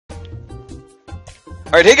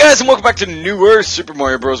Alright, hey guys, and welcome back to newer Super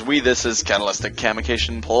Mario Bros. Wii. This is Catalytic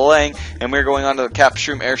Camication playing, and we're going on to the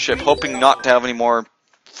Capture Airship, hoping not to have any more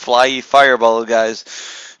flyy fireball guys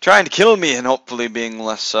trying to kill me, and hopefully being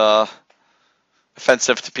less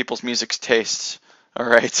offensive to people's music tastes.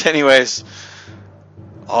 Alright, anyways.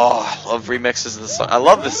 Oh, I love remixes of this song. I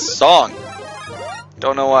love this song.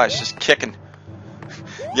 Don't know why, it's just kicking.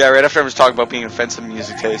 Yeah, right after I was talking about being offensive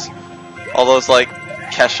music taste. All those, like,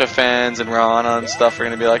 Kesha fans and Rihanna and stuff are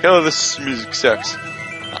going to be like, oh, this music sucks.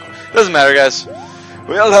 No, doesn't matter, guys.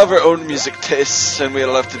 We all have our own music tastes, and we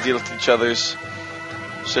all have to deal with each other's.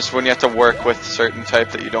 It's just when you have to work with a certain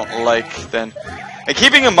type that you don't like, then... And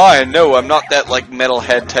keeping in mind, no, I'm not that, like,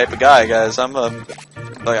 metalhead type of guy, guys. I'm a...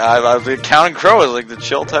 Like, I've been Counting Crow is, like, the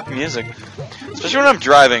chill type of music. Especially when I'm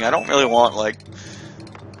driving, I don't really want, like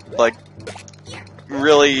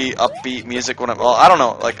really upbeat music when I'm... Well, I don't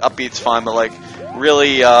know, like, upbeat's fine, but, like,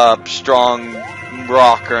 really strong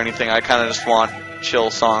rock or anything. I kind of just want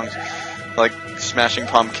chill songs, like Smashing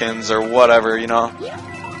Pumpkins or whatever, you know.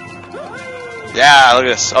 Yeah, look at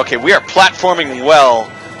this. Okay, we are platforming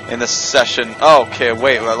well in this session. Oh, okay,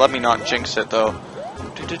 wait, let me not jinx it though.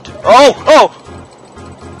 Oh!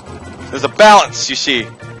 There's a balance, you see.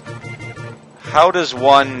 How does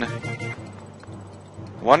one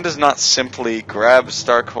does not simply grab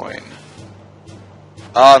Star Coin?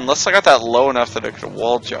 Unless I got that low enough that I could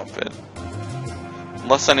wall jump it.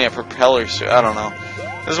 Unless I need a propeller suit. I don't know.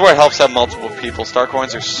 This is where it helps have multiple people. Star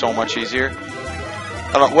coins are so much easier.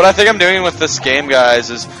 I don't know. What I think I'm doing with this game, guys,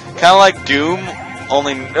 is kind of like Doom.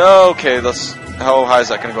 Only... Oh, okay, let's... How high is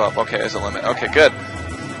that going to go up? Okay, there's a limit. Okay, good.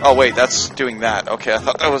 Oh, wait, that's doing that. Okay, I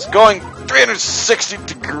thought that was going 360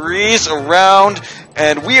 degrees around.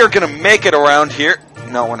 And we are going to make it around here.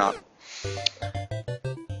 No, we're not.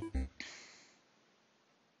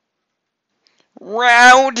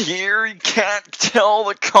 Round here, you can't tell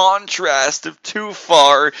the contrast of too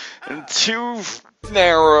far and too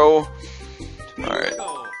narrow. Alright,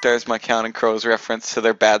 there's my Counting Crows reference to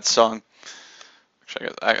their bad song.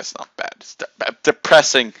 Which I guess not bad, it's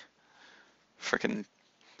depressing. Freaking.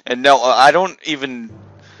 And no, I don't even...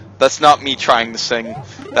 That's not me trying to sing.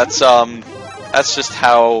 That's just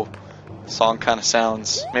how the song kind of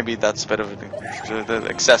sounds. Maybe that's a bit of an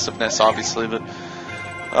excessiveness, obviously, but...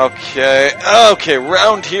 Okay,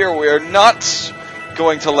 round here we are not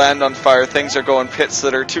going to land on fire. Things are going pits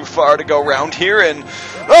that are too far to go round here, and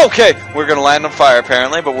okay, we're going to land on fire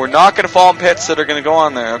apparently, but we're not going to fall in pits that are going to go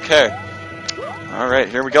on there. Okay. Alright,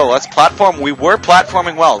 here we go. Let's platform. We were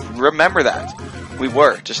platforming well. Remember that. We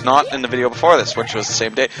were, just not in the video before this, which was the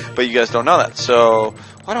same day, but you guys don't know that, so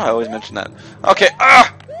why do I always mention that? Okay,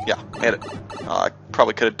 yeah, made it. I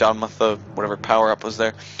probably could have done with the whatever power-up was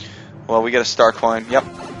there. Well, we get a star coin. Yep.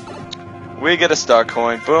 We get a star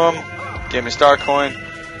coin. Boom. Give me a star coin.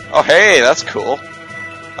 Oh, hey, that's cool.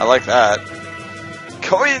 I like that.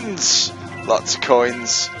 Coins! Lots of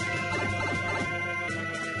coins.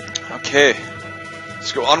 Okay.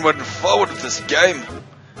 Let's go onward and forward with this game.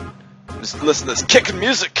 Just listen to this kicking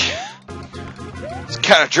music. It's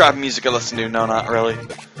kind of driving music I listen to. No, not really.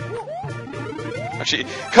 Actually,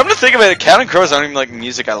 come to think of it, Counting Crows aren't even like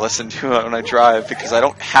music I listen to when I drive because I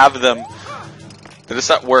don't have them. They're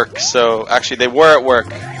just at work. So actually, they were at work.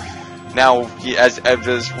 Now, as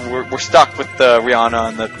we're stuck with the Rihanna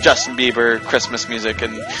and the Justin Bieber Christmas music,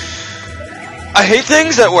 and I hate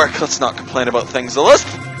things at work. Let's not complain about things. So let's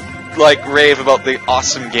like rave about the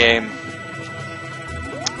awesome game.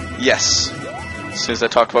 Yes. As soon as I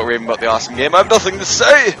talk about raving about the awesome game, I have nothing to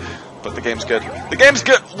say. But the game's good. The game's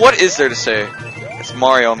good. What is there to say? It's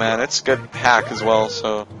Mario, man. It's a good hack as well,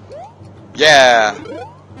 so... Yeah!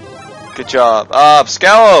 Good job.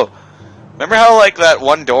 Scalo! Remember how, like, that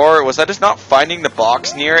one door, was that just not finding the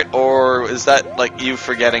box near it? Or is that, like, you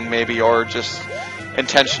forgetting, maybe, or just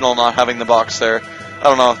intentional not having the box there? I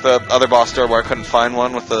don't know, the other boss door where I couldn't find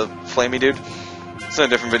one with the flamey dude. It's in a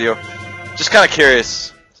different video. Just kind of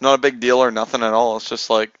curious. It's not a big deal or nothing at all. It's just,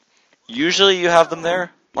 like, usually you have them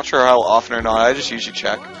there. Not sure how often or not. I just usually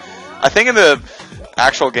check. I think in the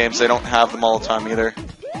actual games they don't have them all the time either.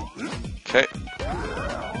 Okay.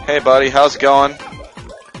 Hey buddy, how's it going?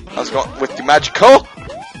 How's it going with your Magico?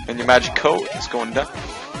 And your Magico is going down.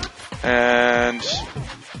 And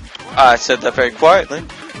I said that very quietly.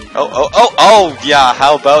 Oh, yeah,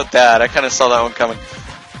 how about that? I kind of saw that one coming.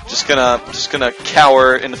 Just gonna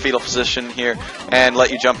cower in the fetal position here and let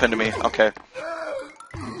you jump into me. Okay.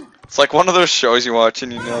 It's like one of those shows you're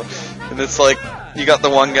watching, you know, and it's like, you got the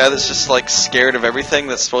one guy that's just, like, scared of everything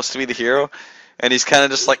that's supposed to be the hero, and he's kind of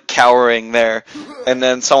just, like, cowering there, and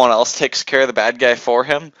then someone else takes care of the bad guy for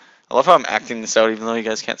him. I love how I'm acting this out even though you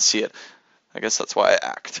guys can't see it. I guess that's why I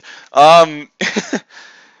act.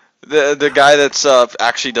 The guy that's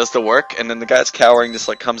actually does the work, and then the guy that's cowering just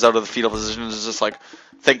like comes out of the fetal position and is just like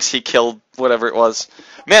thinks he killed whatever it was.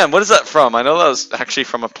 Man, what is that from? I know that was actually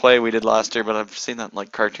from a play we did last year, but I've seen that in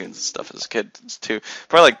like cartoons and stuff as a kid too.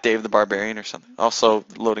 Probably like Dave the Barbarian or something. Also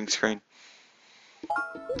loading screen.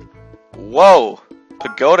 Whoa,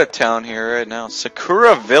 Pagoda Town here right now.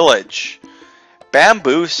 Sakura Village,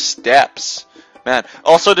 Bamboo Steps. Man,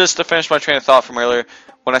 also just to finish my train of thought from earlier.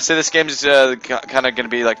 When I say this game is kind of going to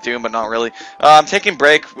be like Doom, but not really. I'm taking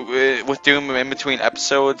break with Doom in between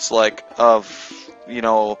episodes, like of, you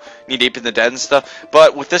know, Knee Deep in the Dead and stuff.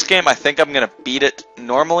 But with this game, I think I'm going to beat it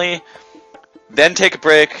normally, then take a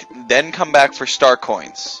break, then come back for star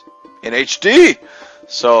coins in HD.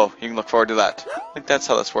 So you can look forward to that. I think that's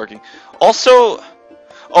how that's working. Also,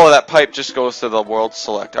 oh, that pipe just goes to the world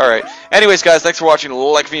select. Alright. Anyways, guys, thanks for watching.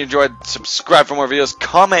 Like if you enjoyed. Subscribe for more videos.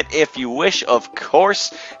 Comment if you wish, of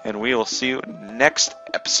course. And we will see you next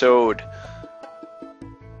episode.